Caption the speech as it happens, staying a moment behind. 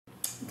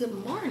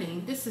Good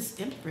morning. This is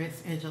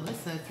Empress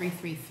Angelissa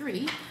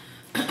 333.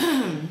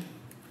 I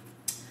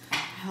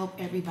hope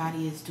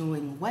everybody is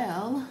doing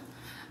well.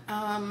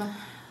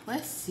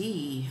 Let's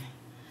see.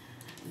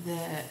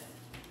 The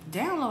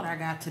download I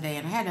got today,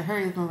 and I had to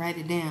hurry up and write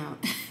it down,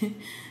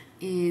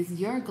 is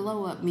your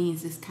glow up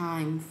means it's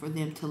time for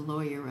them to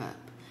lawyer up.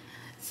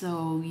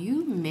 So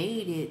you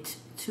made it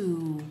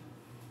to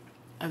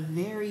a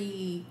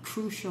very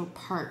crucial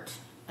part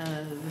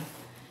of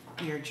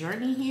your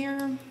journey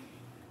here.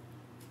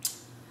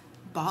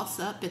 Boss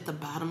up at the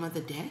bottom of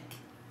the deck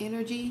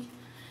energy.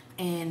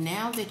 And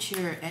now that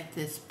you're at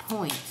this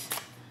point,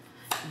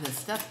 the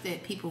stuff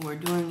that people were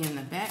doing in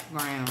the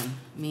background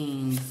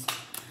means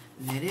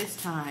that it's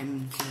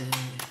time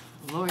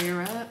to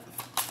lawyer up.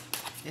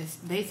 It's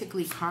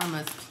basically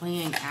karma's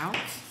playing out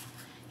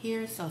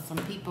here, so some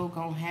people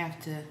gonna have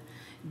to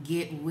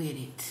get with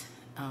it.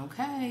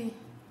 Okay,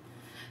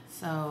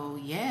 so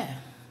yeah,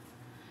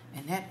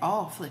 and that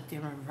all flipped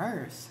in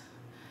reverse,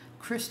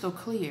 crystal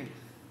clear.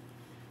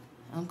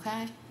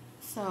 Okay,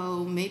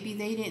 so maybe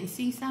they didn't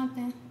see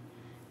something.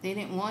 They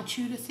didn't want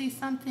you to see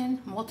something.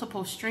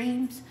 Multiple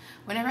streams.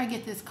 Whenever I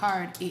get this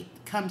card, it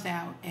comes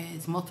out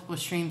as multiple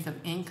streams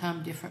of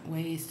income, different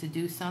ways to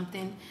do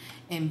something,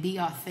 and be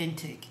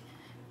authentic.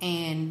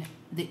 And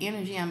the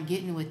energy I'm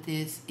getting with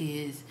this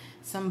is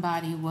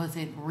somebody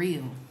wasn't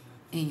real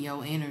in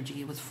your energy.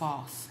 It was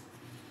false.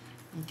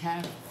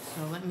 Okay,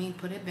 so let me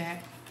put it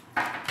back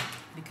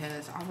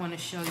because I want to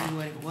show you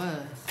what it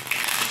was.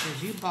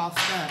 Because you bossed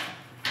up.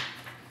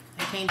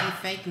 It can't be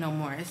fake no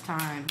more. It's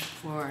time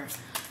for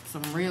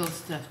some real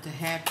stuff to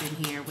happen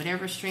here.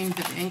 Whatever streams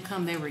of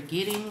income they were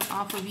getting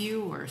off of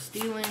you or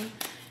stealing,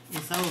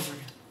 it's over.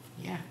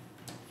 Yeah.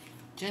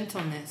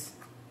 Gentleness.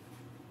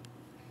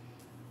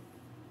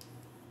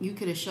 You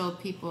could have showed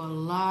people a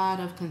lot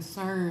of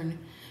concern.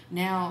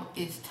 Now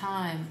it's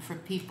time for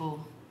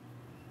people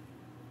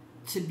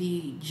to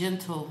be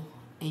gentle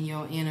in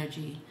your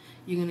energy.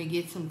 You're going to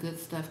get some good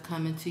stuff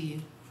coming to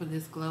you for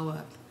this glow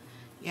up.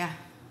 Yeah.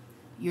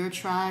 Your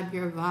tribe,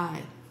 your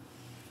vibe.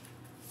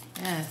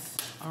 Yes.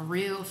 A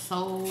real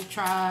soul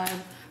tribe,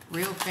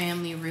 real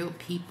family, real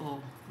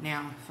people.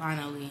 Now,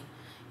 finally.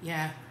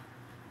 Yeah.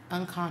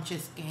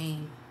 Unconscious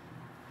game.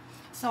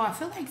 So I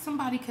feel like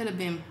somebody could have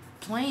been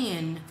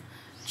playing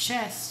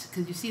chess,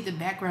 because you see the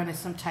background is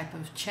some type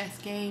of chess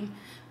game,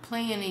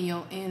 playing in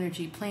your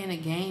energy, playing a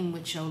game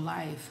with your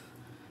life,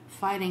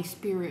 fighting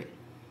spirit.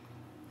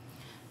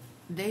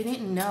 They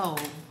didn't know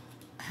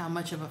how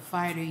much of a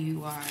fighter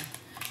you are.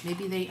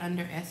 Maybe they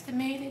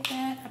underestimated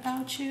that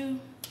about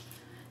you.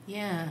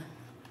 Yeah.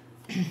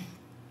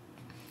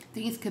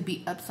 Things could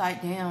be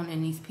upside down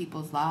in these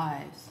people's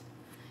lives.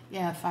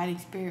 Yeah, fighting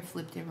spirit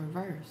flipped in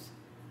reverse.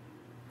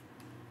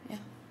 Yeah.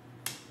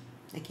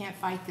 They can't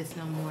fight this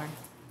no more.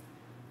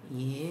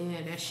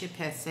 Yeah, that ship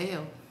has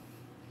sailed.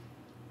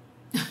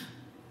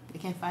 They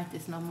can't fight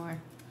this no more.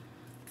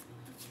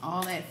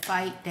 All that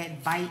fight,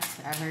 that bite,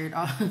 I heard,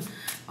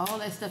 all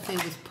that stuff they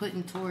was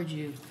putting towards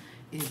you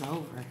is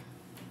over.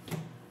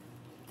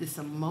 This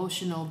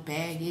emotional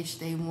baggage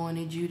they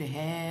wanted you to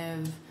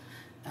have,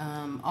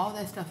 all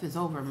that stuff is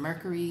over.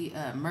 Murky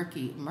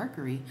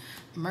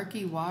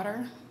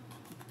water,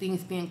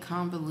 things being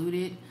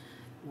convoluted,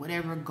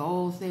 whatever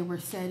goals they were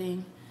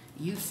setting.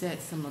 You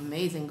set some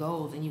amazing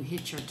goals and you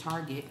hit your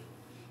target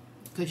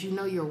because you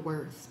know your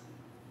worth.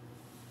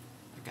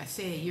 Like I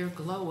said, your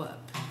glow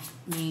up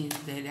means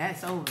that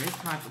that's over. It's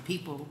time for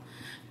people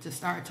to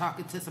start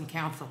talking to some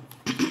counsel.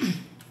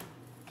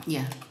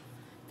 Yeah,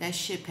 that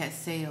ship has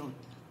sailed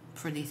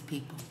for these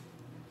people.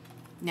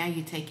 Now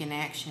you're taking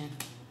action.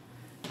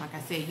 Like I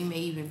said, you may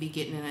even be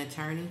getting an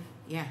attorney.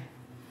 Yeah,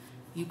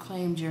 you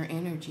claimed your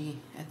energy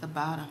at the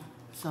bottom.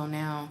 So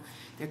now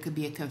there could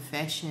be a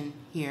confession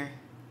here.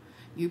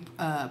 You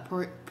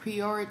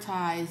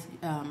prioritize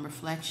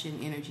reflection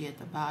energy at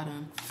the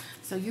bottom.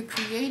 So you're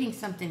creating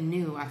something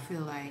new, I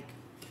feel like.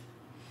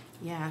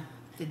 Yeah,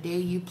 the day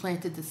you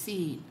planted the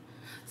seed.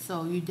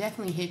 So you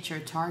definitely hit your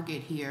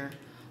target here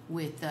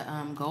with the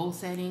goal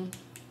setting.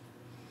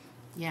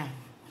 Yeah,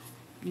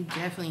 you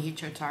definitely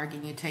hit your target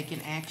and you're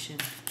taking action.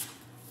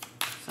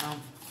 So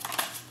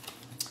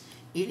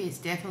it is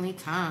definitely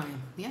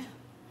time. Yeah,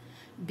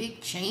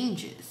 big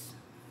changes.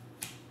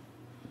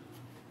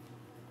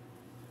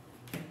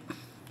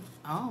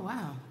 Oh,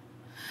 wow.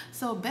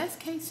 So best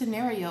case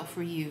scenario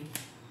for you.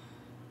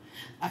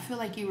 I feel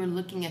like you were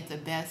looking at the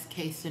best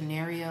case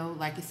scenario.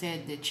 Like I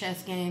said, the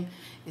chess game,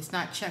 it's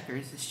not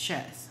checkers, it's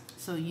chess.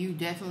 So you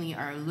definitely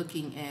are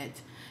looking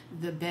at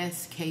the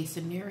best case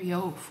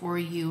scenario for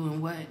you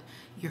and what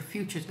your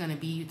future is going to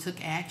be. You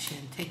took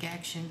action. Take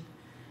action.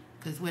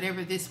 Because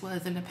whatever this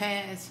was in the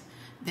past,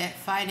 that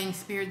fighting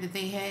spirit that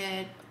they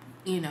had,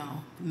 you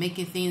know,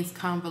 making things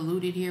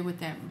convoluted here with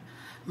that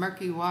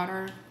murky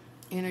water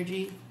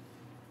energy.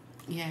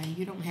 Yeah,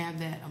 you don't have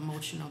that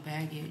emotional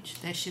baggage.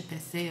 That ship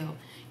has sailed.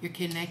 You're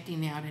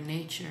connecting now to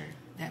nature,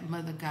 that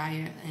Mother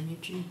Gaia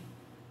energy,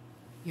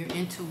 your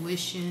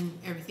intuition,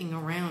 everything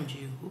around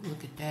you. Ooh,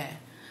 look at that.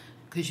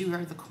 Because you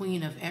are the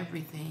queen of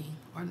everything,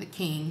 or the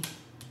king.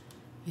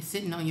 You're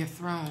sitting on your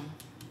throne.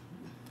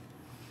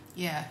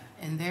 Yeah,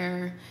 and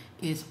there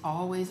is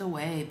always a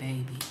way,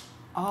 baby.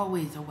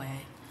 Always a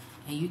way.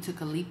 And you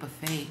took a leap of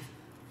faith.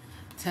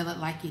 Tell it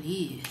like it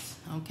is,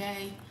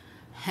 okay?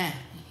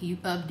 You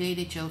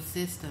updated your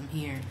system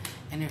here,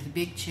 and there's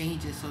big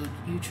changes, so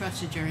you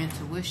trusted your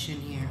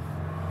intuition here.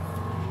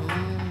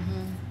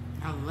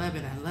 I love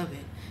it, I love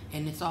it.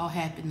 And it's all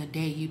happened the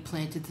day you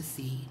planted the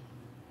seed.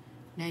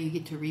 Now you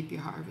get to reap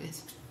your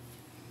harvest.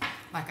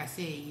 Like I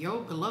said,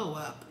 your glow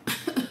up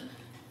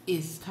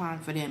is time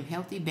for them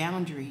healthy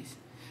boundaries.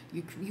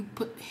 You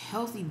put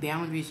healthy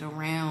boundaries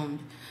around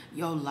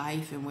your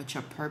life and what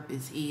your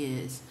purpose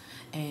is.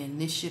 And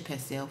this ship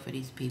has sailed for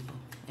these people,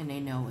 and they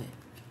know it.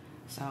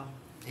 So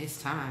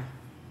it's time.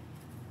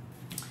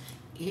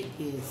 It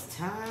is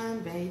time,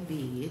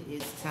 baby. It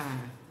is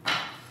time.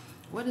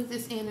 What is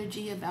this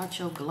energy about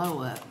your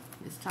glow up?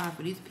 It's time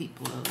for these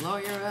people to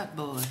lawyer up,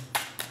 boy.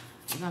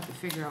 You're going to have to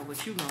figure out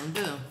what you're going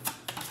to do.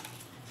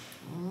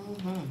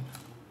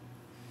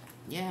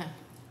 Yeah,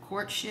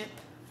 courtship.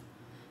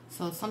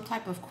 So some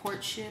type of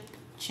courtship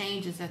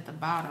changes at the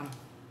bottom.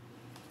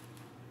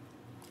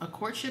 A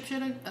courtship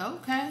should have,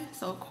 okay.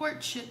 So a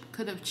courtship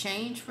could have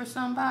changed for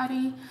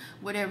somebody.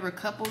 Whatever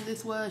couple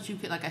this was, you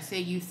could, like I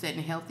said, you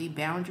setting healthy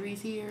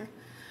boundaries here.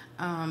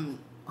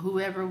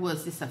 Whoever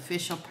was this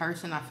official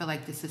person, I feel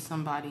like this is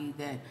somebody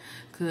that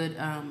could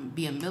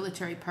be a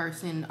military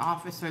person,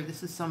 officer.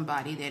 This is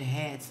somebody that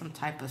had some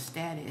type of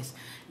status.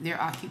 Their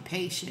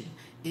occupation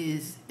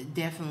is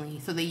definitely,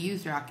 so they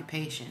use their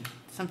occupation.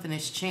 Something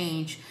has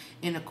changed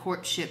in a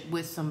courtship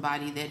with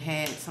somebody that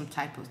had some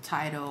type of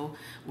title,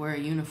 wear a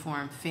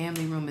uniform.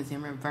 Family room is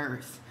in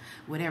reverse.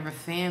 Whatever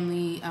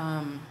family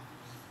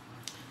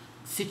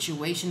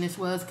situation this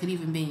was, could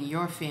even be in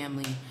your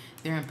family.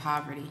 They're in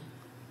poverty.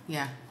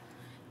 Yeah.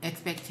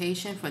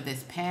 Expectation for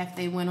this path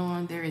they went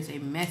on. There is a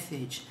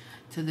message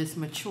to this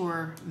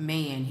mature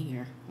man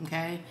here.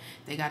 Okay.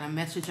 They got a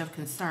message of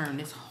concern.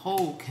 This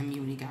whole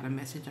community got a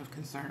message of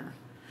concern.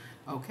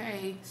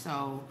 Okay.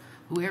 So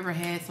whoever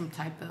had some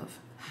type of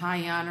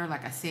high honor,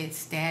 like I said,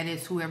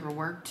 status, whoever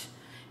worked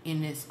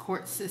in this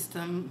court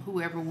system,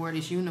 whoever wore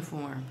this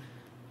uniform,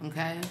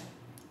 okay,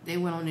 they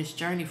went on this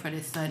journey for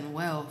this sudden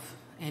wealth.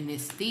 And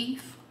this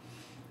thief,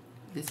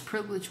 this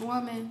privileged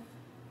woman,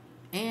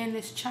 and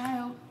this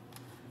child,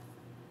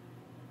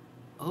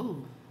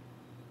 oh,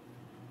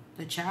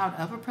 the child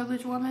of a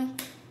privileged woman,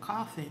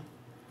 coughing.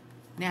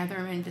 Now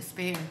they're in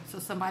despair. So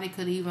somebody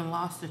could even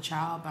lost a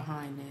child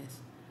behind this.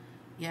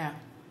 Yeah.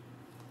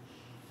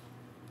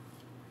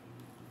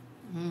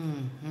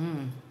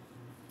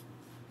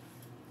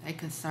 They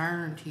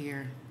concerned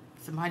here.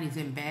 Somebody's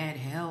in bad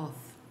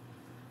health.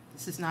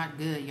 This is not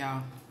good,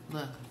 y'all.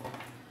 Look,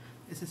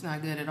 this is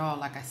not good at all.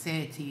 Like I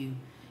said to you,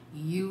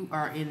 you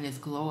are in this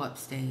glow up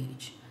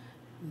stage.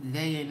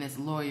 They in this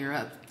lawyer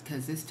up,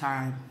 because this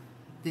time,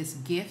 this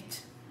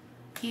gift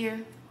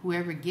here,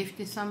 whoever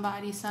gifted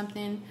somebody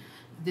something,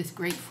 this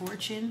great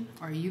fortune,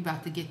 or you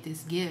about to get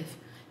this gift.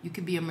 You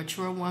could be a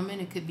mature woman.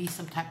 It could be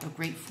some type of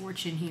great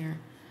fortune here.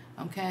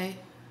 Okay.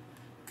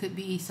 Could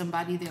be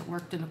somebody that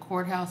worked in the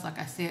courthouse, like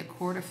I said,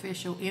 court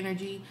official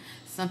energy.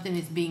 Something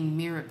is being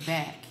mirrored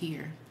back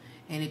here,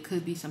 and it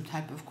could be some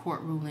type of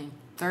court ruling.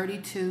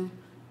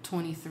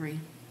 32-23.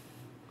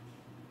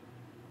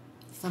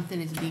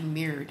 Something is being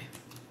mirrored.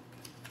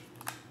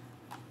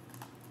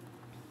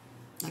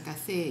 Like I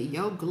said,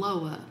 your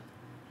glow up.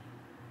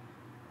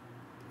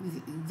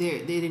 They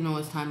didn't know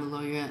it's time to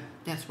lawyer up.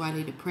 That's why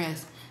they're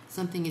depressed.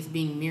 Something is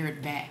being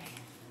mirrored back,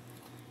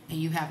 and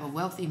you have a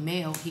wealthy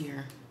male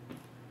here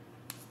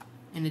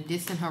in the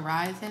distant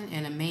horizon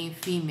and a main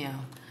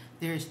female.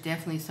 There's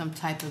definitely some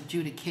type of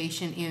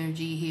adjudication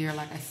energy here.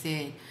 Like I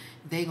said,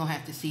 they're going to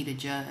have to see the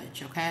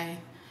judge, okay?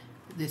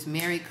 This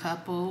married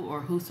couple,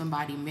 or who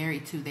somebody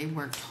married to, they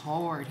worked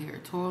hard here,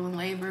 toil and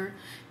labor.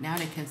 Now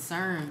they're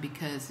concerned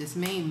because this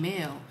main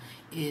male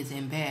is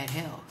in bad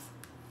health,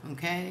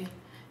 okay?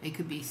 They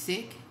could be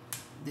sick.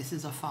 This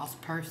is a false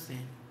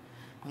person,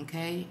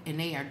 okay? And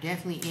they are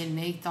definitely in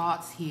their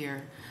thoughts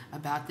here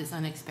about this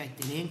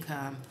unexpected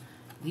income.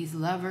 These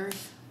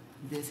lovers,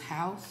 this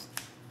house,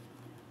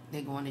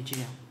 they're going to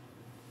jail.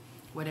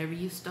 Whatever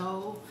you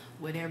stole,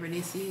 whatever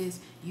this is,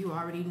 you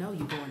already know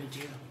you're going to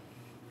jail.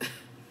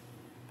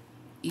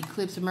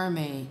 Eclipse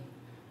mermaid,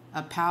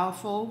 a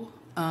powerful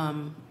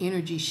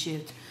energy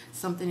shift.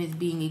 Something is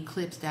being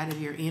eclipsed out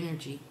of your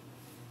energy.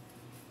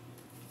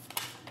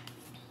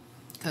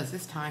 Because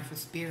it's time for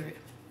spirit.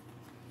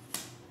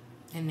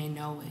 And they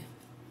know it.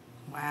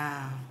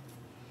 Wow.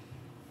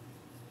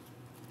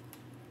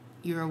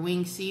 You're a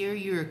winged seer.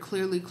 You're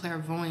clearly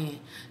clairvoyant.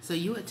 So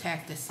you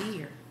attack the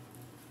seer.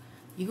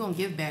 You're going to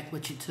give back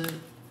what you took.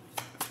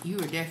 You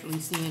are definitely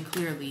seeing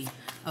clearly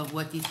of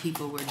what these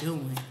people were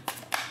doing.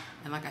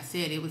 And like I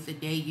said, it was the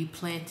day you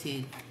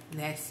planted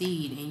that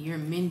seed, and you're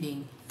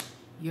mending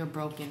your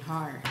broken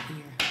heart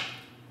here.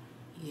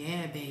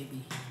 Yeah,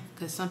 baby.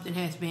 Because something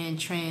has been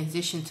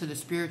transitioned to the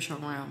spiritual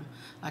realm.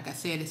 Like I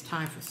said, it's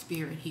time for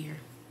spirit here.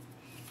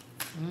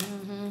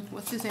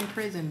 What's this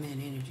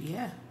imprisonment energy?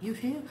 Yeah, you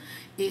feel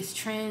it's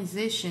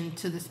transition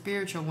to the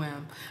spiritual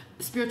realm.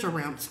 Spiritual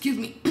realm. Excuse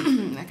me.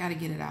 I gotta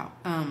get it out.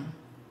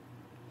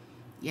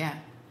 Yeah,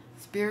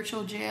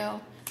 spiritual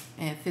jail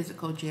and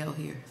physical jail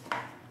here.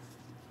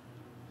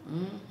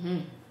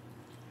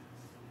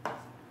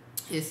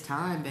 It's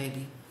time,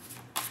 baby.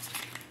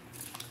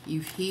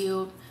 You've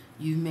healed.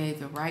 You've made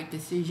the right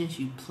decisions.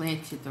 You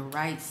planted the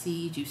right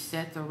seeds. You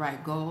set the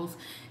right goals,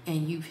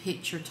 and you've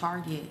hit your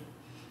target.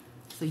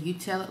 So you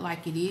tell it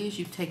like it is.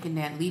 You've taken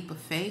that leap of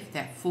faith,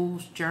 that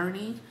fool's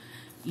journey.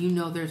 You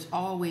know there's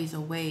always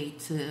a way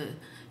to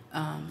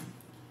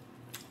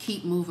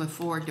keep moving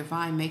forward.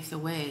 Divine makes a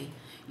way.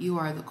 You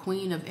are the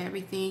queen of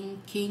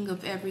everything, king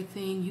of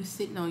everything. You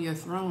sitting on your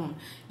throne.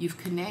 You've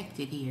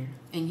connected here.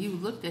 And you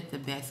looked at the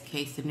best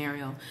case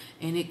scenario.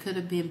 And it could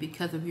have been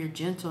because of your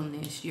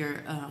gentleness,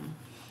 your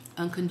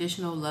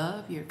unconditional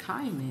love, your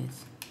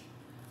kindness.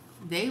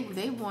 They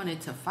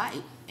wanted to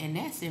fight. And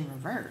that's in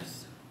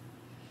reverse.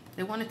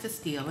 They wanted to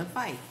steal and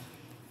fight.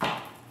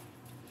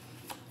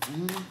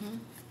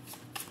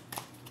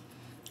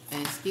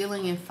 And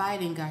stealing and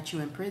fighting got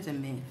you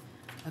imprisonment.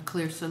 A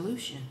clear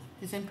solution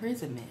is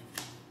imprisonment.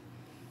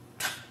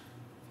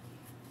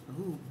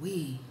 Ooh,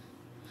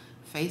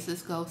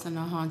 faceless ghosts and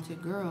a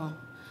haunted girl.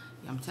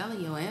 I'm telling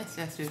you, your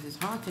ancestors is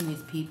haunting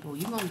these people.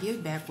 You're going to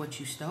give back what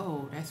you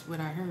stole. That's what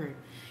I heard.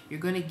 You're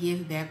going to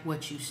give back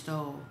what you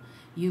stole.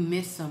 You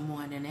missed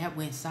someone and that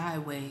went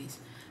sideways.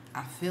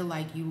 I feel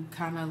like you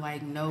kind of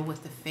like know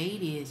what the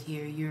fate is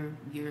here. You're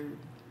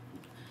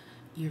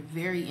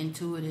very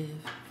intuitive.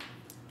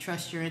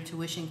 Trust your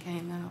intuition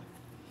came out.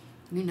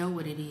 You know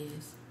what it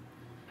is.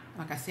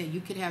 Like I said, you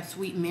could have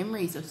sweet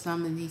memories of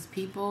some of these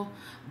people,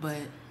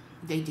 but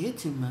they did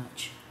too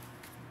much.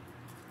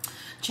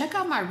 Check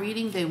out my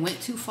reading, They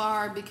Went Too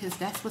Far, because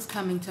that's what's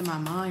coming to my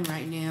mind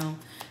right now.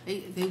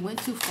 They went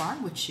too far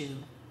with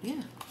you.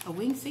 Yeah, a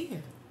winged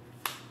seer.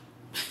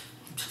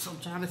 That's what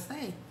I'm trying to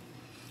say.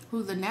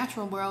 Who the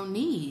natural world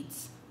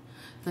needs.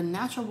 The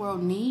natural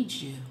world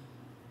needs you.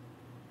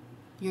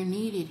 You're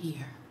needed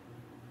here.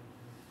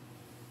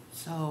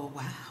 So,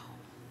 wow.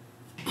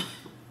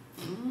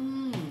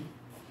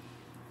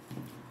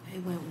 They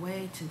went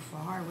way too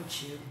far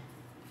with you.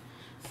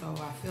 So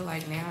I feel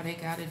like now they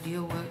got to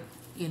deal with,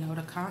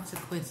 the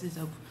consequences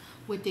of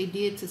what they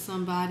did to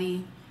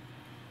somebody.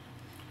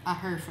 I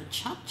heard for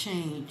chump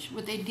change.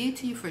 What they did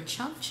to you for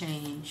chump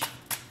change.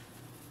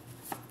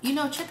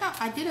 Check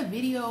out, I did a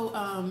video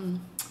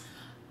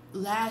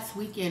last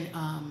weekend.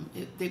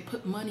 They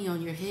put money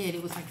on your head.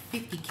 It was like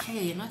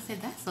 $50K. And I said,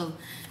 that's not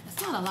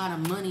a lot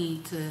of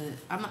money to,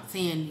 I'm not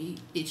saying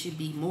it should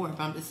be more,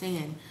 but I'm just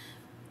saying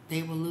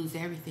they will lose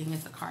everything.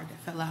 It's a card that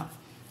fell out.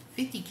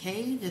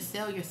 $50K to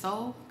sell your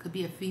soul. Could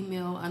be a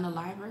female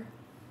unaliver.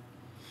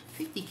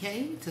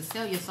 $50K to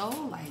sell your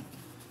soul? Like,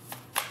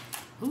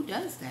 who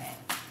does that?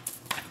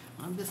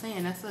 I'm just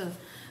saying,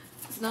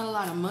 it's not a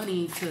lot of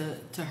money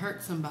to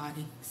hurt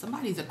somebody.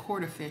 Somebody's a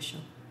court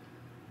official.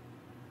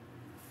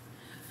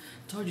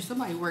 Told you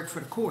somebody worked for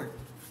the court.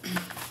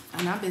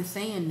 And I've been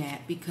saying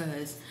that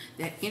because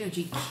that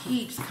energy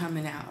keeps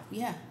coming out.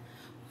 Yeah.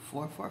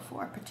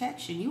 444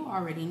 protection. You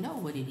already know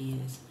what it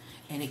is.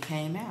 And it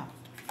came out.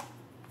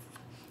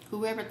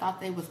 Whoever thought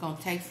they was going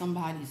to take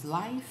somebody's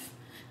life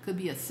could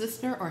be a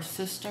sister or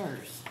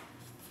sisters.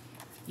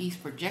 These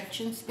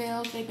projection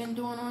spells they've been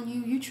doing on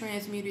you, you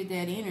transmuted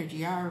that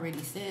energy. I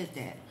already said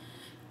that.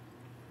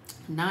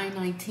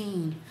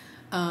 919.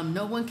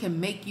 No one can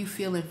make you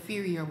feel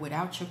inferior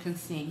without your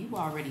consent. You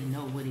already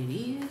know what it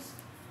is.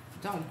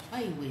 Don't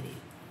play with it.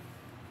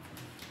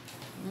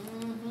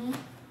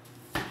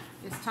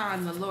 It's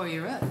time to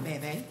lawyer up,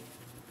 baby.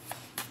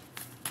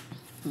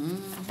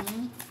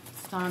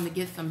 It's time to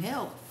get some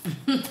help.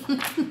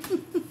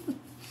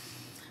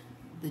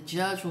 The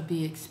judge will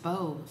be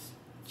exposed.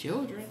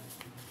 Children.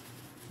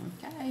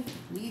 Okay.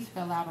 These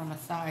fell out on the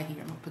side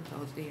here. I'm going to put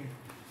those there.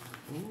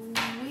 Ooh,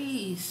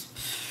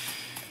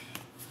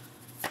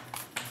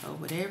 so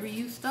whatever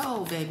you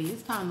stole, baby,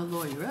 it's time to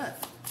lawyer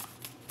up.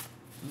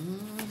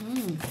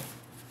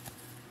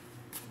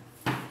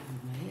 Yeah,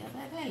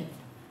 baby.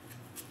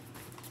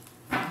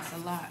 That's a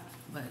lot.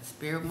 But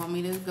Spirit want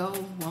me to go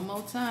one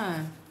more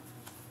time.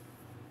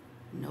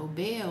 No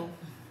bail.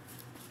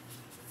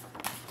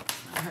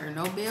 I heard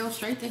no bail,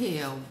 straight to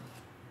hell.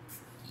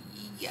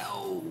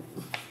 Yo.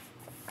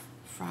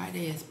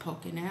 Friday is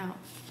poking out.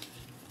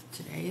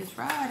 Today is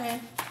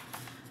Friday.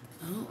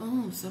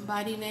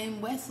 Somebody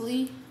named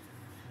Wesley.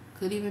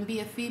 Could even be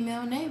a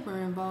female neighbor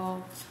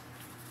involved.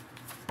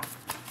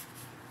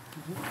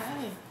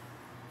 Okay.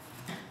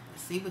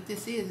 Let's see what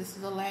this is. This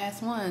is the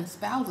last one.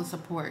 Spousal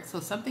support. So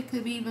something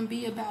could even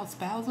be about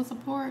spousal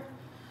support.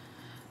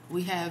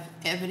 We have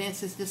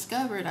evidence is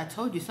discovered. I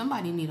told you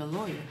somebody need a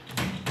lawyer.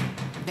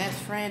 Best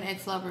friend,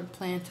 ex-lover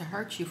plan to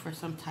hurt you for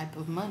some type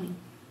of money.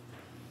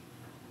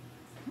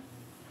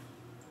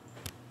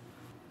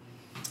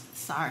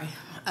 Sorry,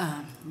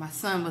 my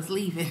son was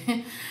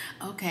leaving.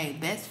 Okay,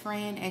 best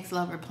friend,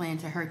 ex-lover plan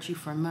to hurt you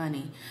for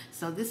money.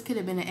 So this could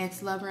have been an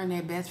ex-lover and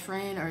their best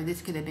friend, or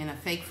this could have been a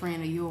fake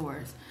friend of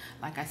yours.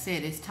 Like I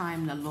said, it's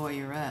time to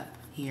lawyer up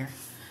here.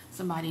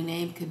 Somebody's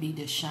name could be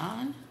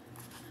Deshaun,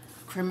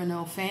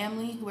 criminal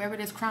family, whoever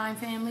this crime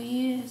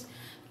family is,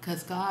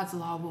 because God's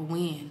law will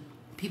win.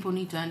 People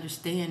need to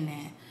understand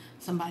that.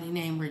 Somebody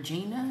named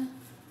Regina,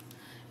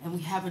 and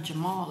we have a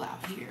Jamal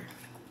out here.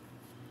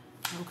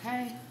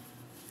 Okay.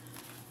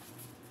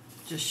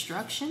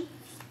 Destruction.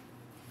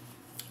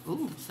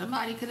 Ooh,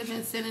 somebody could have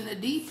been sending a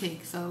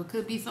D-pic, so it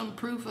could be some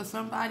proof of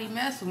somebody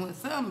messing with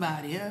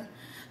somebody, huh?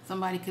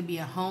 Somebody could be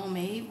a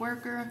homemade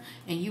worker,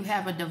 and you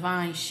have a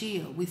divine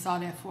shield. We saw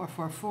that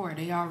 444.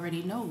 They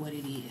already know what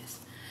it is.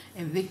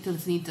 And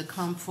victims need to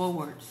come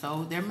forward.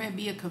 So there may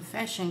be a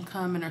confession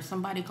coming, or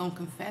somebody gonna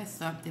confess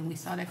something. We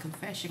saw that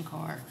confession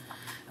card.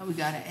 And we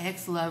got an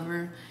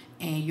ex-lover,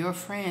 and your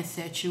friend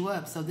set you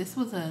up. So this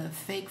was a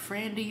fake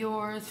friend of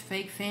yours,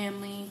 fake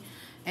family,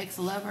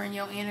 ex-lover in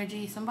your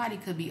energy. Somebody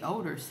could be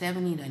older,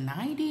 70 to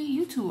 90.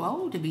 You too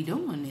old to be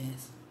doing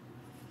this.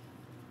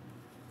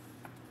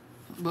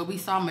 But we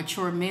saw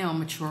mature male,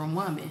 mature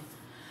woman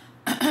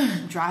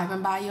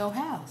driving by your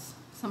house.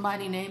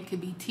 Somebody name could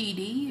be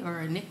TD or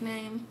a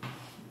nickname.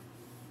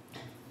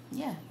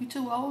 Yeah, you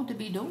too old to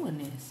be doing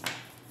this.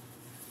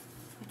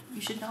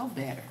 You should know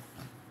better.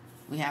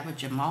 We have a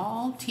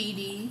Jamal,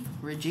 TD,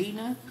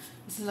 Regina.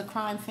 This is a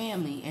crime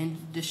family,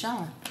 and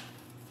Deshaun.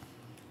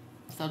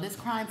 So this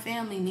crime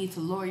family needs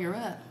to lawyer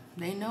up.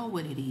 They know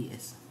what it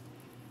is.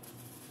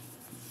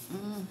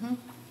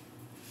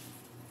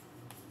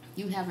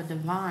 You have a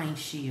divine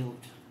shield.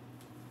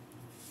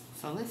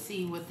 So let's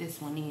see what this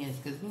one is,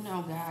 because we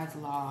know God's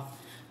law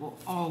will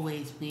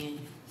always win,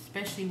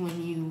 especially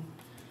when you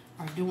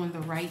are doing the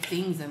right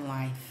things in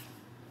life.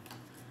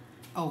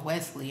 Oh,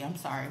 Wesley, I'm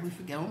sorry.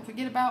 Don't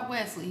forget about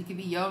Wesley. It could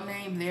be your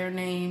name, their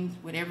name,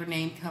 whatever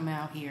name come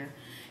out here.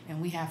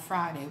 And we have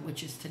Friday,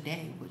 which is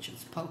today, which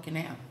is poking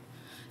out.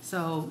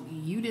 So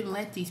you didn't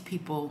let these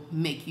people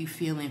make you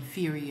feel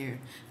inferior,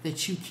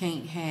 that you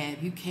can't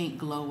have, you can't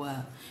glow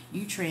up.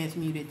 You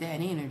transmuted that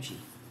energy.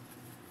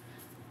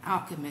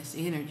 Alchemist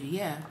energy,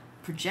 yeah.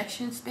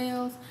 Projection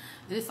spells.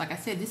 This, like I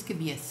said, this could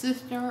be a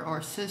sister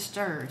or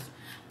sisters.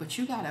 But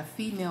you got a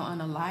female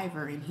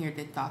unaliver in here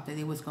that thought that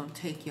it was going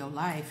to take your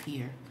life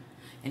here.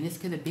 And this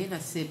could have been a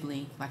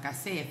sibling, like I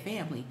said,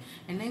 family.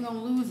 And they're going to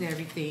lose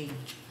everything.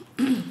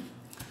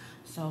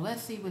 So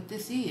let's see what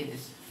this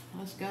is.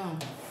 Let's go.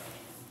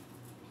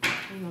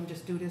 I'm going to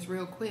just do this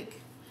real quick.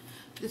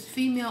 This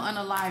female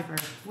unaliver,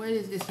 where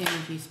is this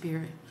energy,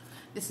 spirit?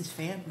 This is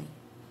family.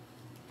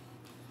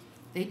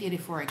 They did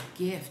it for a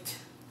gift,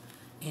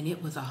 and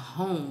it was a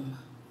home,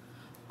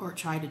 or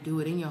tried to do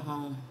it in your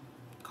home.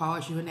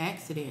 Caused you an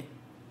accident.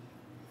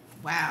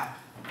 Wow.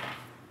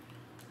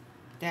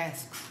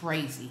 That's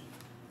crazy.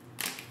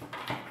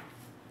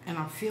 And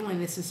I'm feeling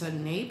this is a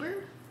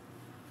neighbor.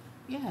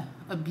 Yeah,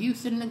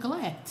 abuse and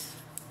neglect.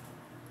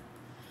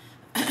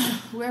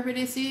 Whoever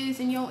this is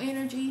in your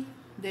energy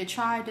that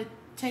tried to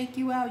take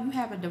you out, you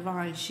have a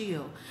divine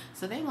shield.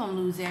 So they're going to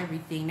lose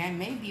everything. That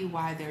may be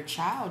why their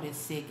child is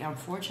sick.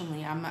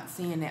 Unfortunately, I'm not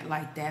saying that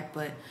like that,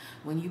 but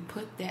when you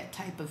put that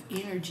type of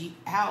energy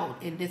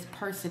out, and this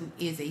person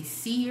is a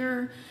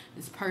seer,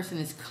 this person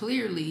is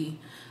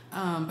clearly,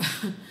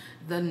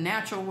 the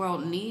natural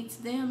world needs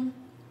them.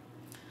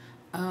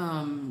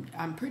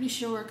 I'm pretty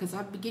sure, because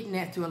I've been getting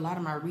that through a lot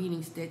of my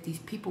readings, that these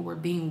people were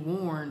being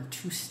warned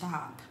to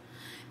stop.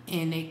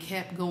 And they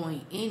kept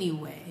going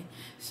anyway.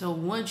 So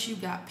once you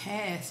got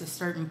past a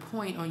certain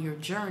point on your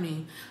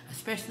journey,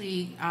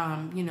 especially,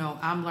 you know,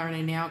 I'm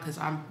learning now because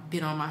I've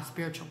been on my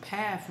spiritual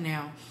path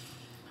now.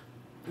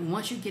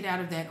 Once you get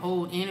out of that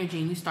old energy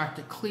and you start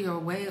to clear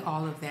away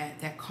all of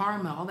that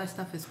karma, all that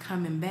stuff is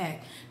coming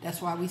back.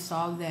 That's why we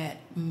saw that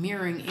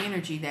mirroring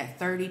energy, that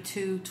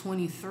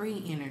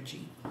 32-23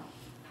 energy,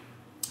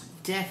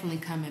 definitely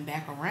coming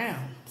back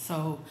around.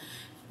 So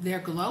their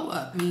glow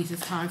up means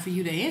it's time for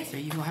you to answer.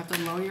 You're going to have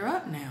to lawyer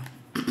up now.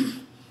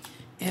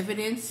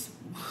 Evidence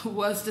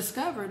was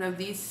discovered of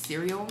these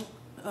serial,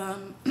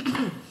 now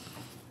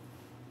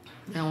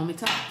let me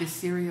talk, this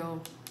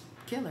serial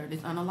killer, this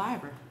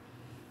unaliver.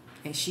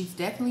 And she's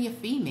definitely a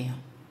female.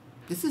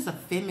 This is a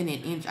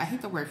feminine energy. I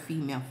hate the word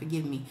female,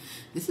 forgive me.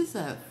 This is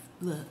a,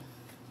 look,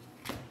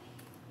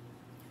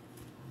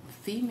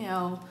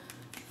 female,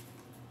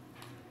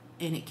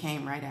 and it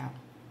came right out.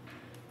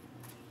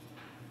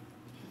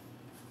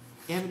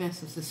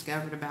 Evidence was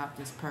discovered about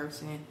this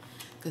person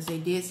because they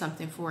did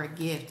something for a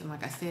gift. And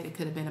like I said, it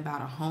could have been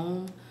about a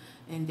home,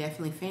 and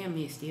definitely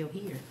family is still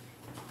here.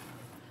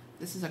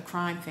 This is a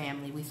crime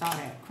family. We saw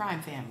that.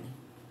 Crime family.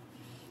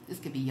 This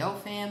could be your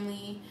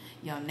family,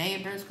 your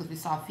neighbors, because we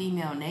saw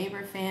female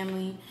neighbor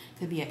family.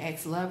 Could be an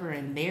ex-lover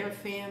and their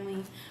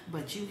family.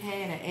 But you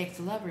had an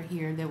ex-lover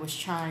here that was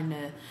trying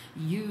to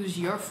use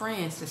your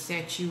friends to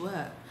set you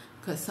up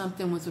because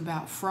something was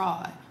about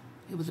fraud.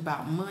 It was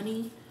about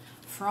money.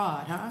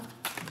 Fraud, huh?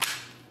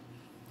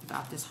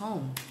 About this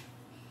home.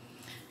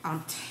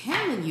 I'm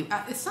telling you,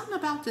 it's something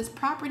about this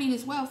property,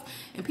 this wealth,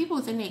 and people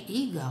was in their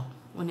ego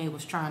when they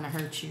was trying to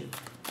hurt you.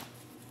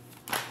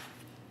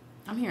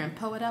 I'm hearing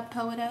pull it up,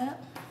 pull it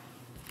up.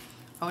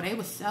 Oh, they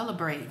was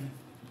celebrating.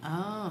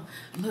 Oh,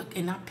 look,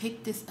 and I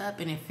picked this up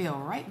and it fell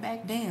right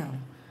back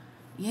down.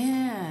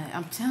 Yeah,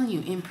 I'm telling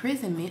you,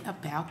 imprisonment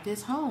about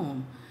this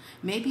home.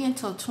 Maybe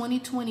until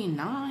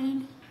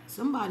 2029.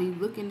 Somebody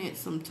looking at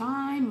some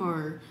time,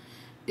 or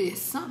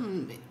it's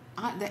something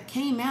that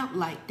came out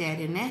like that,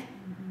 and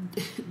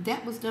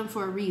that was done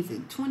for a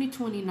reason.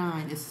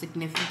 2029 is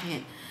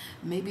significant.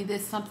 Maybe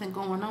there's something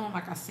going on.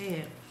 Like I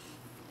said,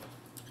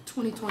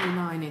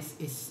 2029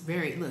 is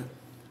very, look,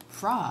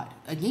 fraud.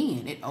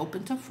 Again, it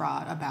opened to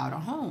fraud about a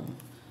home.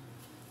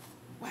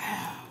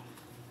 Wow.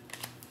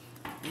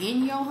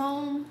 In your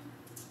home,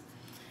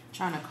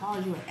 trying to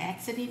cause you an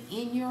accident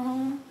in your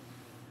home.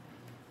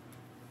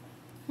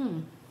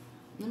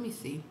 Let me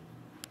see.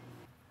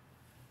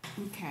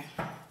 Okay.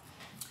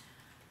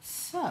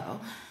 So,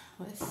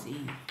 let's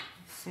see.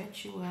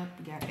 Set you up.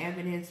 You got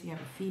evidence. You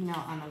have a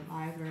female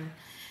unaliver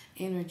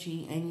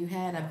energy, and you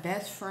had a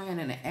best friend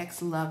and an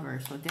ex-lover.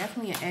 So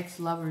definitely an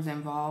ex-lover is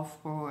involved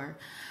for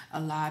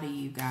a lot of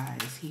you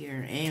guys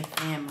here, and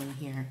family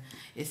here.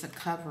 It's a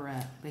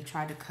cover-up. They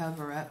tried to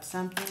cover up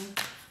something.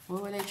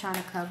 What were they trying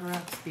to cover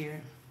up,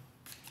 Spirit?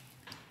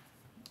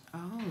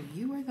 Oh,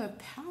 you were the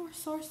power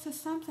source to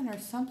something, or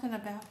something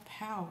about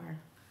power.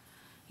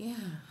 Yeah.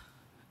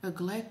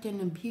 Neglect and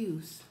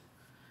abuse.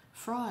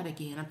 Fraud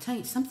again. I'm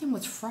telling you, something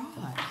was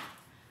fraud.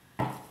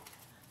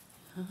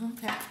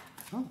 Okay.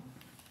 Oh.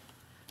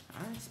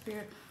 All right,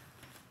 Spirit.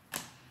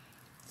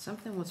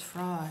 Something was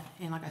fraud.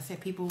 And like I said,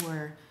 people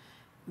were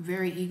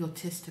very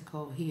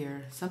egotistical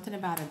here. Something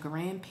about a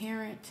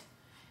grandparent.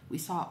 We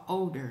saw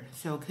older.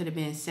 So it could have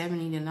been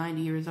 70 to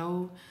 90 years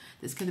old.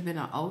 This could have been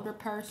an older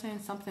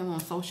person. Something on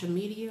social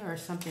media or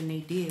something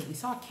they did. We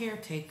saw a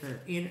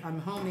caretaker,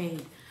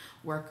 homemade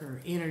worker,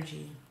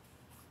 energy.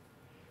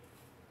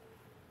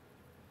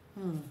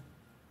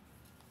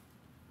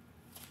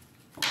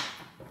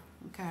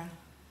 Okay.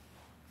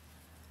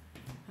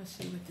 Let's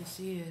see what this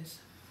is.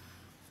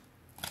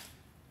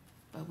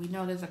 But we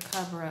know there's a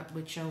cover-up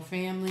with your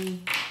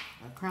family,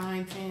 a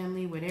crime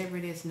family, whatever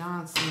this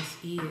nonsense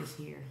is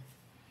here.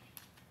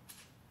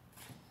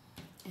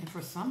 And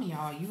for some of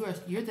y'all,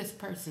 you're this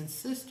person's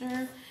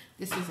sister.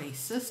 This is a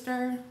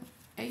sister.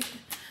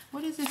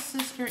 What is this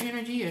sister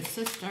energy or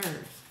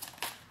sisters?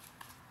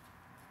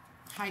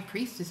 High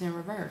Priestess in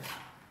reverse.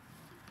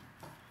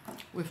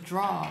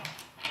 Withdrawal,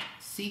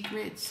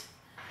 secrets,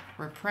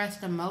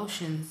 repressed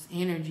emotions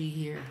energy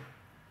here.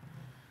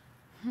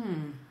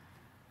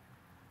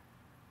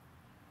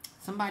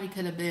 Somebody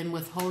could have been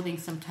withholding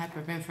some type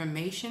of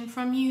information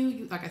from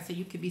you. Like I said,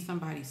 you could be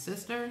somebody's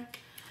sister.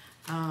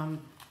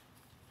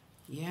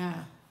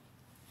 Yeah.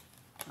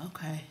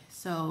 Okay.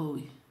 So,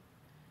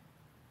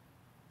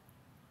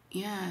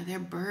 yeah, they're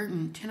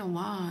burdened. 10 of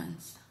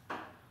Wands.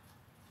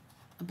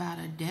 About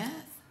a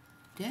death.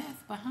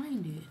 Death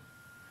behind it.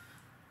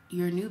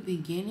 Your new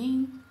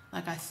beginning.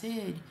 Like I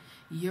said,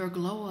 your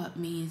glow up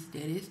means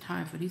that it's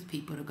time for these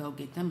people to go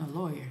get them a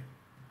lawyer.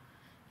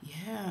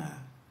 Yeah.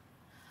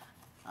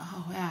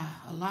 Oh, wow.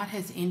 A lot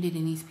has ended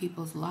in these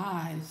people's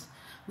lives.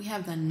 We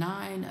have the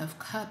 9 of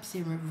Cups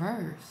in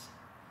reverse.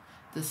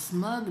 The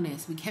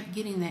smugness. We kept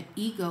getting that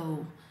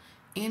ego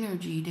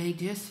energy. They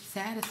just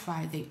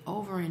satisfied. They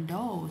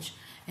overindulge.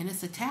 And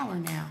it's a Tower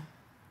now.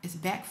 It's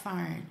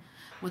backfiring.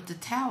 With the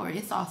Tower,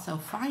 it's also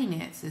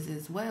finances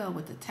as well.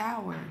 With the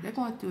Tower, they're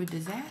going through a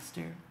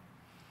disaster.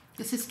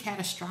 This is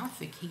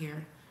catastrophic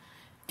here.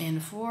 And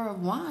the 4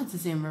 of Wands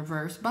is in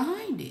reverse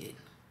behind it.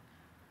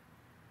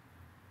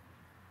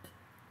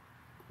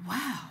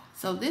 Wow.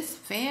 So this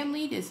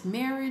family, this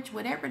marriage,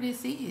 whatever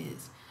this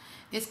is,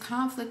 it's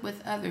conflict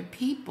with other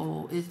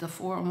people is the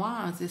 4 of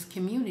Wands, this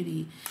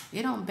community.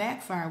 It don't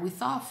backfire. We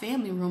saw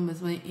family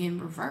rumors went in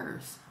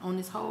reverse on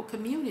this whole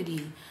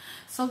community.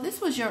 So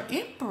this was your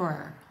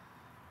Emperor.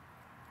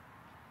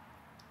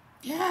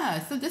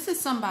 Yeah, so this is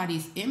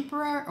somebody's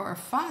Emperor or a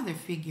father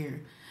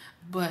figure.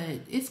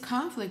 But it's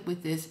conflict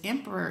with this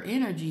Emperor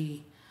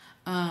energy.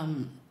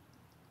 And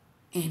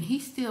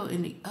he's still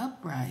in the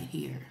upright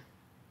here.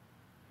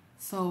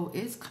 So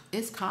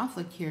it's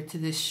conflict here to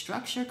this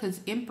structure,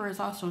 because Emperor is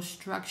also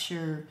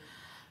structure,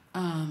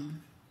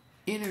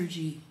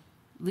 energy,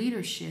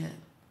 leadership.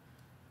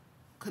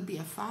 Could be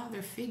a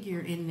father figure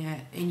in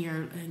that, in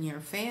your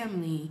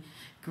family,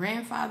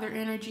 grandfather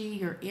energy,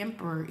 your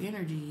Emperor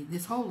energy.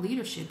 This whole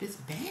leadership is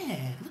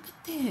bad. Look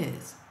at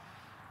this.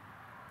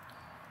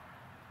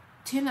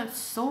 10 of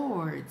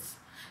Swords.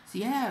 So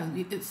yeah,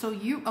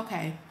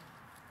 okay.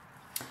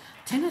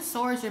 10 of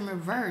Swords in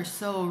reverse.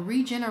 So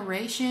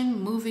regeneration,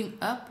 moving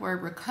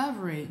upward,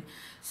 recovering.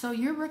 So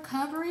you're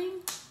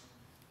recovering?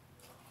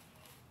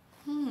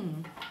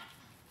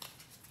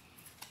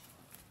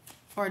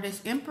 Or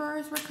this Emperor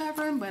is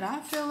recovering, but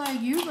I feel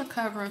like you're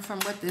recovering from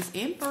what this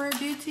Emperor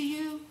did to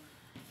you.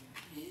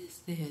 What is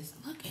this?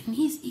 Look, and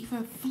he's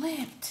even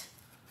flipped.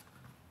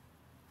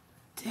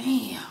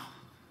 Damn.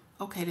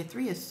 Okay. Okay, the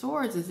Three of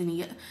Swords is in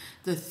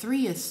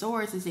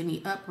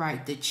the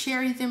upright. The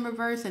Chariot's in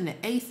reverse, and the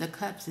Ace of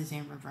Cups is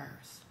in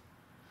reverse.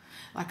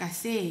 Like I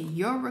said,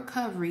 your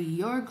recovery,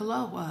 your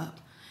glow up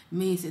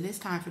means that it's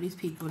time for these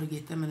people to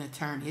get them an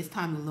attorney. It's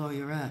time to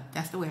lawyer up.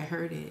 That's the way I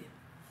heard it.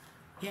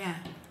 Yeah.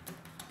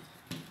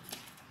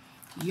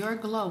 Your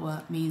glow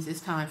up means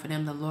it's time for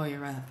them to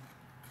lawyer up.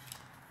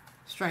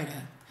 Straight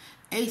up.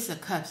 Ace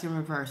of Cups in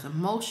reverse.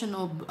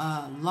 Emotional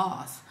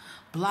loss.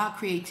 Block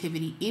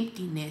creativity.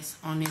 Emptiness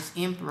on this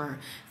Emperor.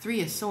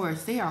 Three of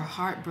Swords. They are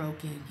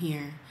heartbroken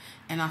here.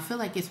 And I feel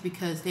like it's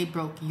because they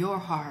broke your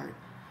heart.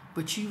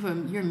 But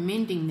you're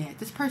mending that.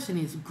 This person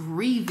is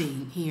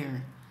grieving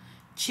here.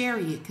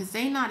 Chariot. Because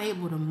they're not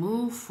able to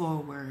move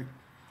forward.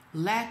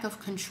 Lack of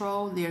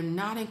control. They're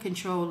not in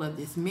control of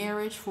this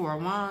marriage. Four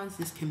of Wands.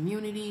 This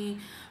community.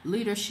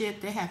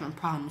 Leadership. They're having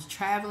problems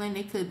traveling.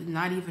 They could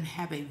not even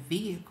have a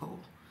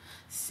vehicle.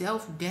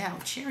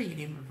 Self-doubt. Chariot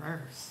in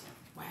reverse.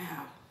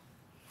 Wow.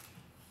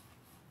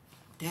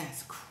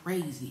 That's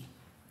crazy.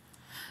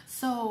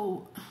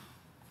 So,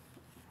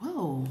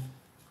 whoa.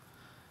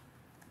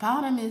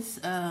 Bottom is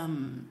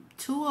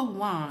Two of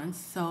Wands.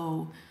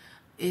 So,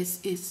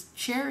 it's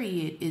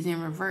Chariot is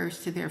in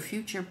reverse to their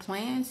future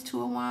plans.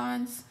 Two of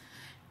Wands.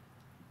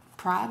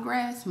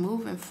 Progress,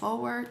 moving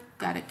forward.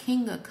 Got a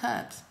King of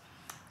Cups.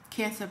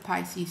 Cancer,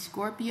 Pisces,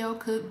 Scorpio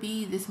could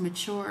be this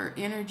mature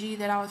energy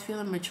that I was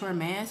feeling, mature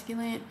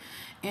masculine,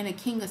 and a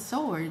King of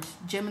Swords,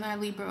 Gemini,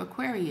 Libra,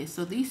 Aquarius.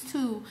 So these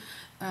two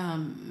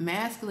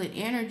masculine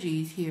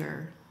energies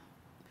here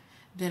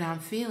that I'm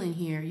feeling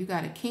here, you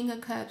got a King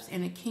of Cups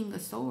and a King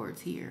of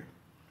Swords here.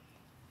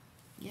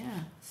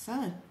 Yeah,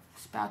 Sun.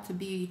 It's about to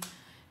be,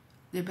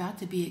 they're about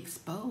to be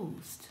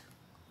exposed.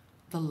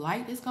 The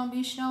light is going to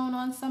be shown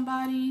on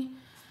somebody.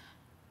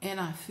 And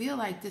I feel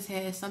like this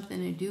has something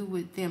to do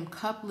with them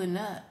coupling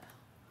up,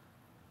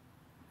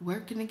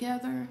 working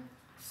together.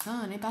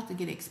 Son, they about to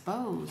get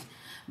exposed.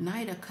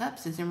 Knight of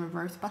Cups is in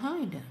reverse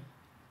behind them.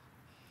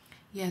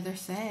 Yeah, they're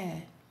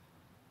sad.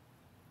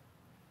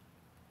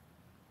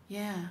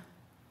 Yeah,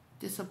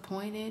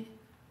 disappointed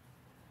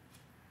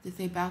that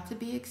they about to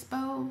be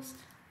exposed.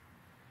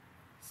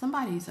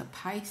 Somebody's a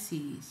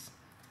Pisces.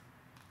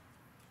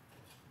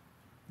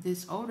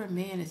 This older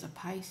man is a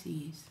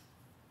Pisces.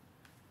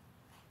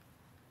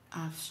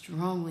 I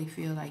strongly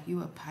feel like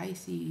you a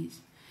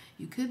Pisces.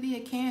 You could be a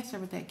Cancer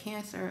with that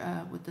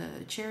Cancer, with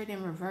the Chariot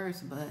in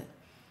reverse, but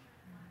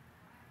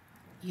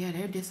yeah,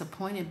 they're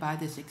disappointed by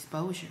this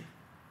exposure.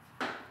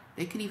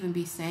 They could even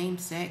be same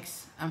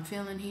sex, I'm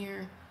feeling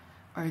here,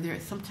 or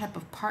there's some type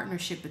of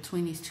partnership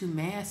between these two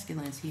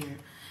masculines here,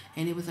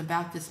 and it was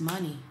about this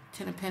money,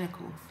 Ten of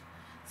Pentacles.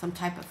 Some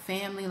type of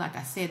family, like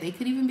I said, they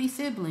could even be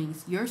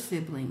siblings, your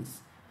siblings.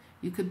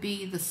 You could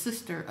be the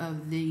sister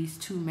of these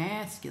two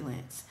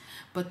masculines,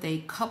 but they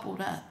coupled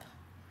up.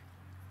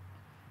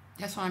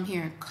 That's why I'm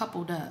hearing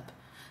coupled up.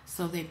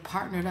 So they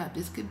partnered up.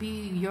 This could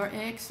be your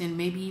ex and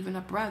maybe even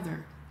a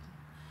brother,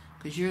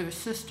 because you're a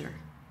sister.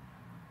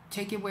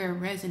 Take it where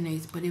it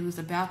resonates, but it was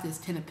about this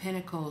Ten of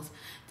Pentacles,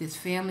 this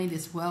family,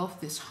 this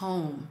wealth, this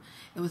home.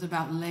 It was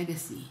about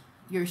legacy,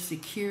 your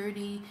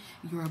security,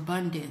 your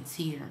abundance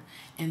here.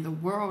 And the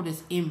world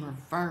is in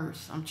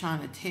reverse. I'm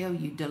trying to tell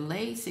you,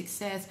 delayed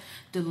success,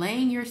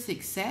 delaying your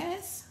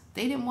success.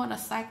 They didn't want a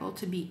cycle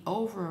to be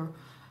over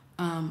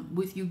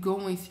with you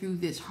going through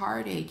this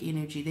heartache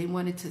energy. They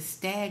wanted to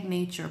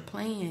stagnate your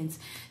plans,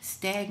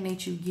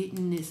 stagnate you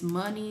getting this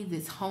money,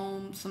 this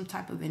home, some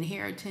type of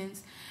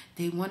inheritance.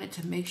 They wanted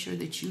to make sure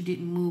that you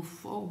didn't move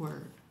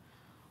forward.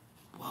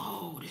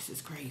 Whoa, this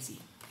is crazy.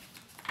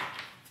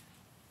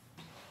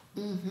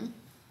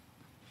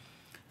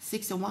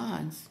 Six of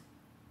Wands,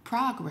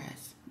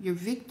 progress, your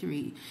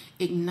victory,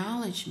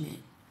 acknowledgement.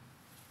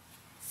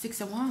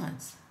 Six of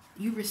Wands,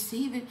 you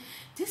receive it.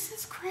 This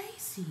is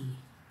crazy.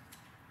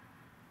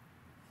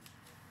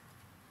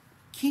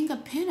 King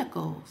of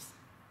Pentacles.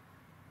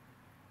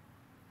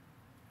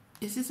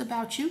 Is this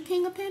about you,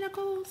 King of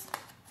Pentacles?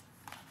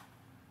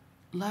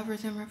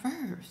 Lovers in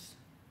reverse.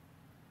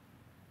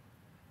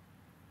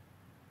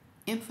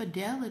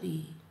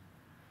 Infidelity.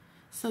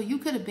 So you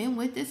could have been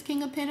with this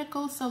King of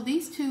Pentacles. So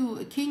these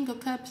two, King of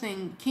Cups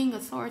and King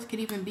of Swords, could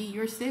even be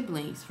your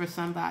siblings for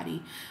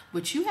somebody.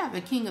 But you have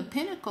a King of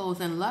Pentacles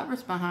and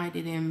lovers behind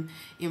it in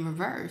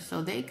reverse.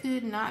 So they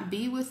could not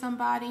be with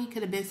somebody.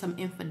 Could have been some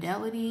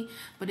infidelity.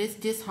 But it's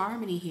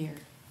disharmony here.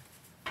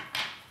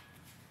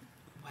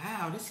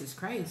 Wow, this is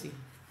crazy.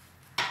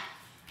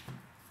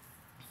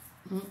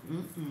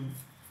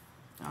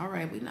 All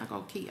right, I'm not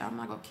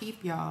gonna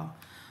keep y'all.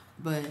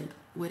 But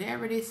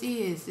whatever this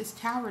is, this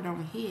tower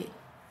don't hit.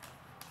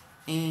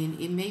 And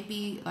it may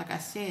be, like I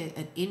said,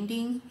 an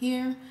ending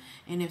here.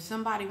 And if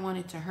somebody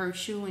wanted to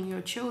hurt you and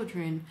your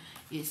children,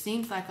 it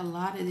seems like a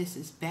lot of this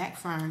is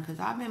backfiring, because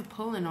I've been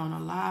pulling on a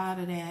lot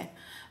of that.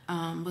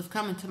 What's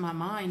coming to my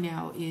mind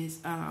now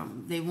is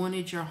they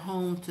wanted your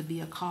home to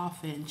be a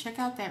coffin. Check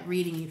out that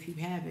reading if you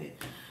have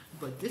it.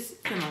 But this has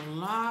been a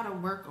lot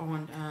of work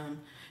on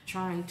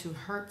trying to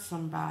hurt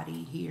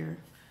somebody here.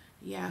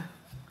 Yeah.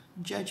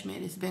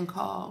 Judgment has been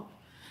called.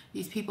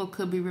 These people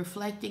could be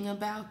reflecting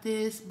about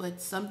this, but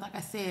like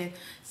I said,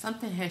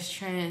 something has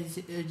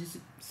transitioned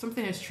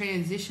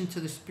to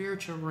the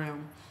spiritual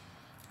realm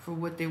for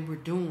what they were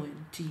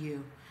doing to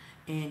you,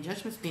 and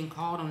judgment's being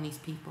called on these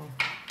people.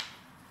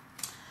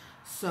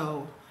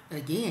 So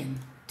again,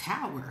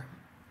 Tower,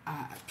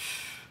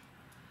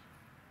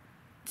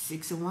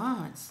 6 of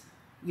Wands,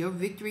 your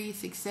victory,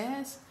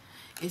 success.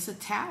 It's a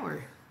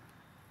Tower,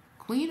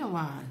 Queen of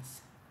Wands.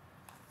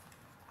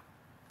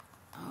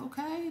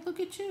 Okay, look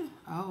at you.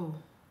 Oh,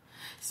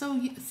 so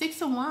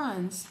 6 of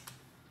Wands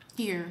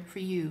here for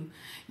you.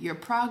 Your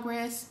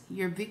progress,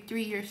 your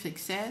victory, your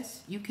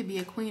success. You could be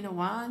a Queen of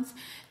Wands,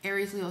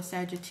 Aries, Leo,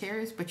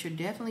 Sagittarius, but you're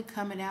definitely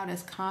coming out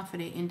as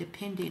confident,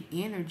 independent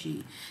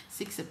energy.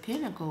 6 of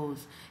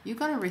Pentacles. You're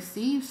going to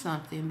receive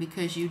something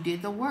because you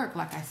did the work.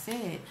 Like I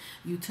said,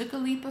 you took a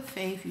leap of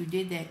faith. You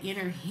did that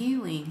inner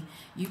healing.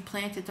 You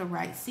planted the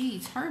right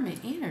seeds. Hermit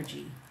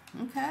energy.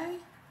 Okay?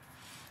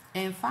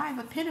 And 5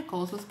 of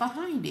Pentacles was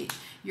behind it.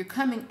 You're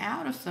coming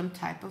out of some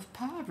type of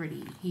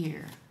poverty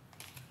here,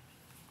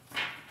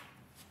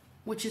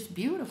 which is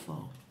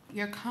beautiful.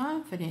 You're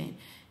confident.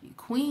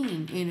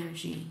 Queen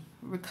energy,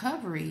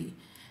 recovery,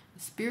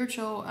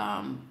 spiritual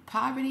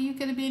poverty you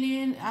could have been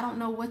in. I don't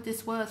know what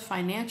this was,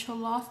 financial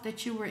loss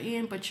that you were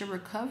in, but you're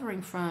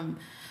recovering from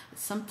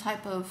some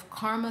type of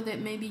karma that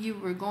maybe you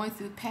were going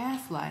through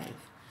past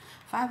life.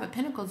 5 of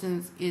Pentacles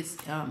is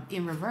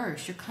in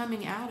reverse. You're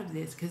coming out of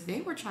this because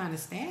they were trying to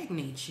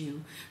stagnate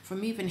you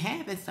from even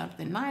having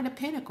something. 9 of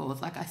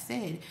Pentacles, like I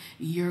said,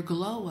 your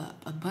glow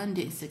up,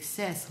 abundance,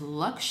 success,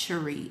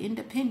 luxury,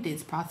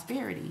 independence,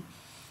 prosperity.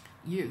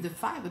 The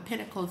 5 of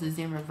Pentacles is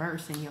in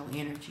reverse in your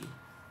energy.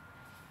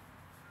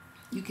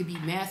 You could be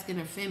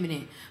masculine or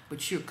feminine,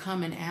 but you're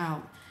coming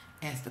out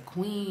as the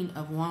Queen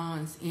of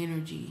Wands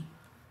energy.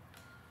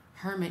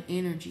 Hermit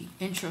energy,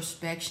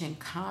 introspection,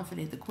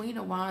 confident. The Queen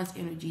of Wands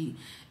energy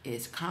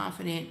is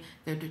confident.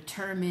 They're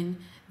determined.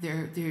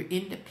 They're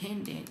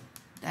independent.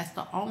 That's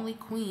the only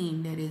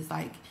queen that is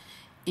like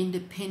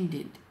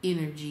independent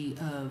energy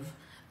of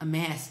a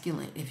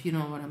masculine, if you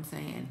know what I'm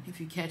saying. If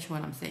you catch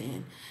what I'm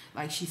saying.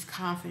 Like she's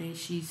confident.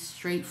 She's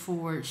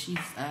straightforward. She's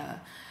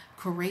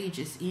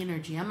courageous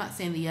energy. I'm not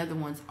saying the other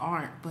ones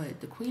aren't,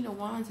 but the Queen of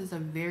Wands is a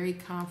very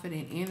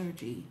confident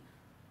energy.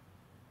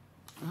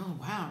 Oh,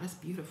 wow. That's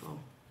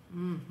beautiful.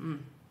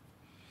 And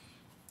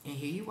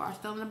here you are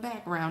still in the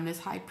background. This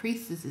High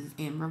Priestess is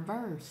in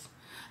reverse.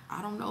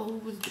 I don't know who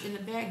was in the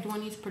back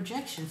doing these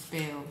projection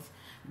spells,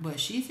 but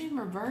she's in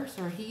reverse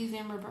or he's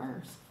in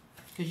reverse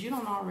because you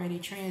don't already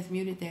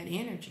transmuted that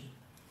energy.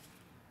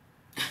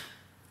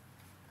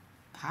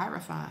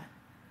 Hierophant.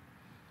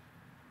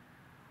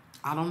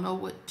 I don't know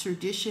what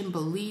tradition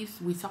believes.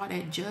 We saw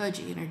that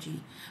Judge energy,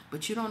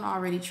 but you don't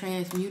already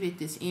transmuted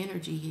this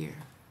energy here.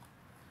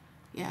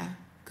 Yeah,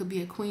 could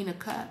be a Queen of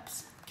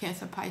Cups.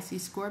 Cancer,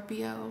 Pisces,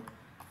 Scorpio.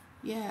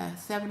 Yeah,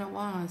 7 of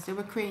Wands. They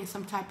were creating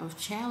some type of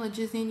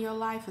challenges in your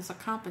life. It's a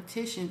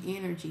competition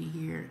energy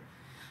here.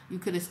 You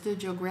could have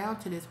stood your ground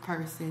to this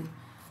person.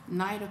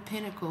 Knight of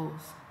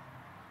Pentacles.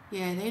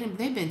 Yeah,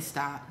 they've been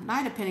stopped.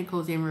 Knight of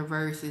Pentacles in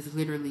reverse is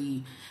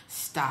literally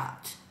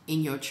stopped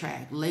in your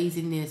track.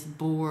 Laziness,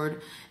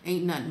 bored,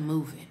 ain't nothing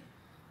moving.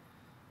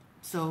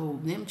 So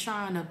them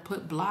trying to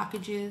put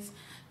blockages,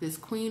 this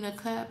Queen of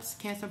Cups,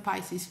 Cancer,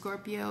 Pisces,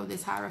 Scorpio,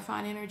 this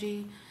Hierophant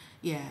energy,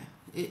 yeah,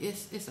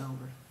 it's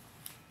over.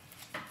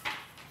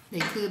 They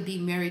could be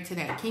married to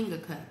that King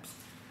of Cups.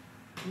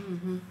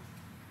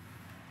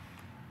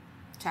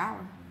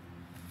 Tower.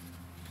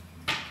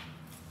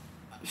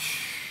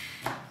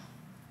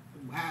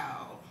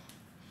 Wow.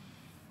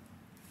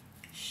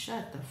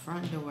 Shut the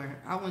front door.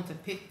 I went to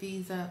pick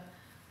these up.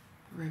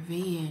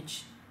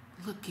 Revenge.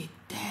 Look at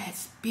that,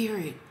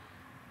 Spirit.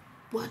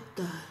 What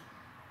the?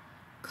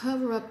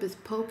 Cover up is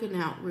poking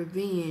out.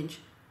 Revenge.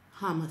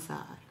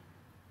 Homicide.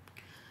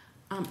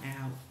 I'm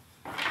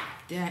out.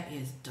 That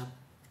is the...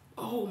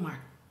 Oh my...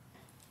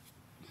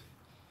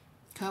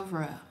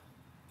 Cover up.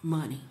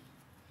 Money.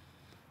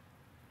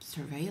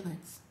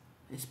 Surveillance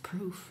is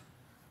proof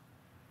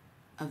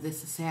of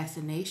this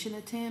assassination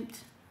attempt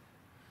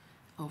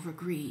over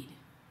greed.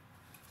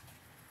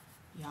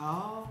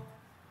 Y'all,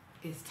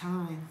 it's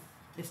time.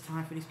 It's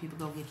time for these people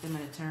to go get them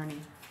an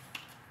attorney.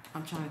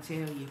 I'm trying to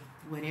tell you,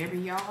 whatever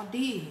y'all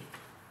did,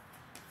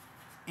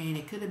 and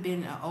it could have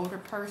been an older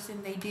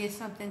person they did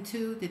something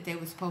to that they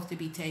were supposed to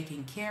be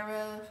taken care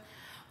of,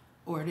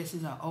 or this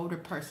is an older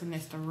person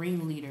that's the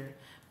ringleader.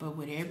 But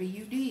whatever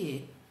you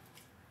did,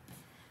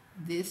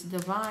 this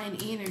divine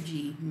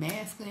energy,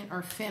 masculine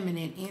or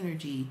feminine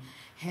energy,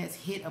 has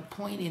hit a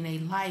point in their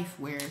life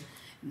where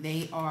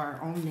they are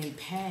on their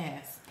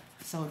path.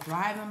 So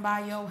driving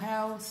by your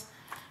house,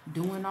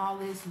 doing all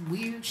this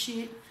weird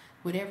shit,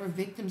 whatever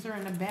victims are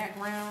in the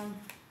background,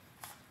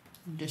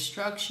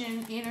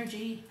 destruction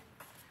energy,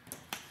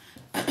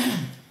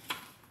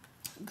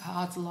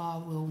 God's law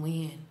will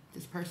win.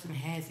 This person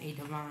has a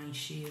divine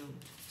shield.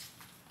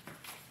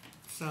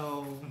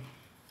 So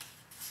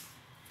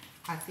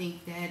I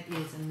think that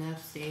is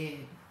enough said,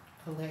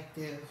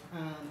 collective.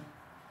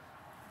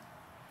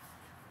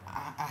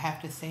 I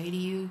have to say to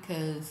you,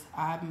 because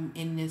I'm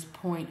in this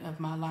point of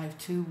my life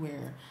too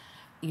where,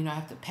 you know, I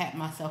have to pat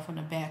myself on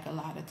the back a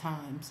lot of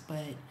times,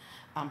 but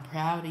I'm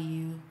proud of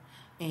you,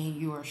 and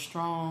you are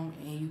strong,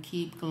 and you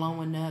keep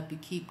glowing up, you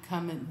keep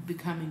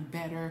becoming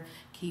better,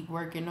 keep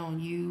working on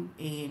you,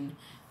 and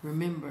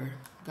remember,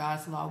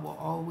 God's law will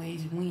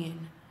always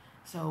win.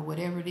 So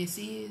whatever this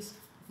is,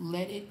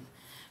 let it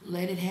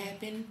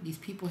happen. These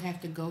people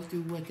have to go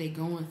through what they're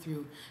going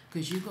through,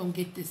 because you're going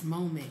to get this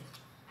moment.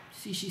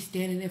 See, she's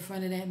standing in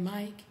front of that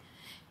mic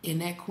in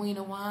that Queen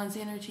of Wands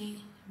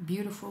energy,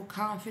 beautiful,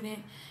 confident,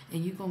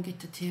 and you're going to get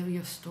to tell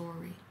your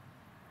story.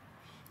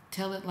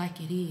 Tell it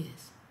like it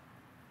is.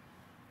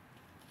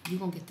 You're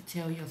going to get to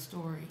tell your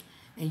story,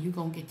 and you're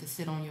going to get to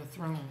sit on your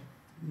throne,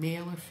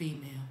 male or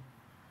female.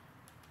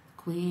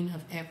 Queen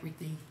of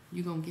everything.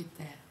 You're going to get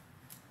that.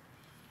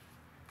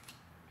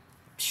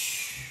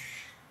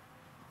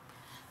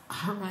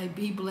 All right,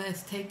 be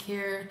blessed. Take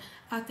care.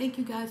 I thank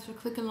you guys for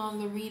clicking on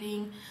the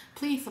reading.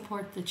 Please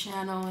support the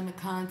channel and the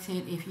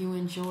content if you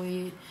enjoy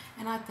it.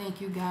 And I thank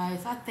you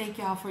guys. I thank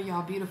y'all for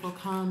y'all beautiful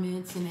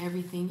comments and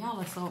everything. Y'all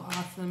are so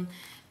awesome.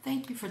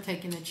 Thank you for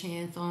taking a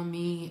chance on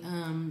me,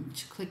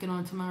 clicking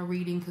onto my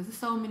reading, because there's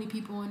so many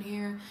people in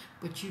here,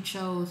 but you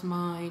chose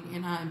mine,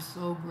 and I'm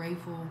so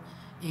grateful,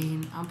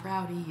 and I'm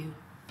proud of you.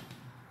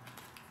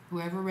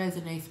 Whoever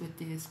resonates with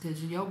this,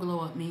 because your glow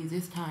up means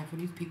it's time for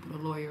these people to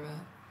lawyer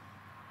up,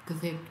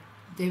 because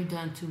they've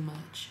done too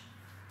much.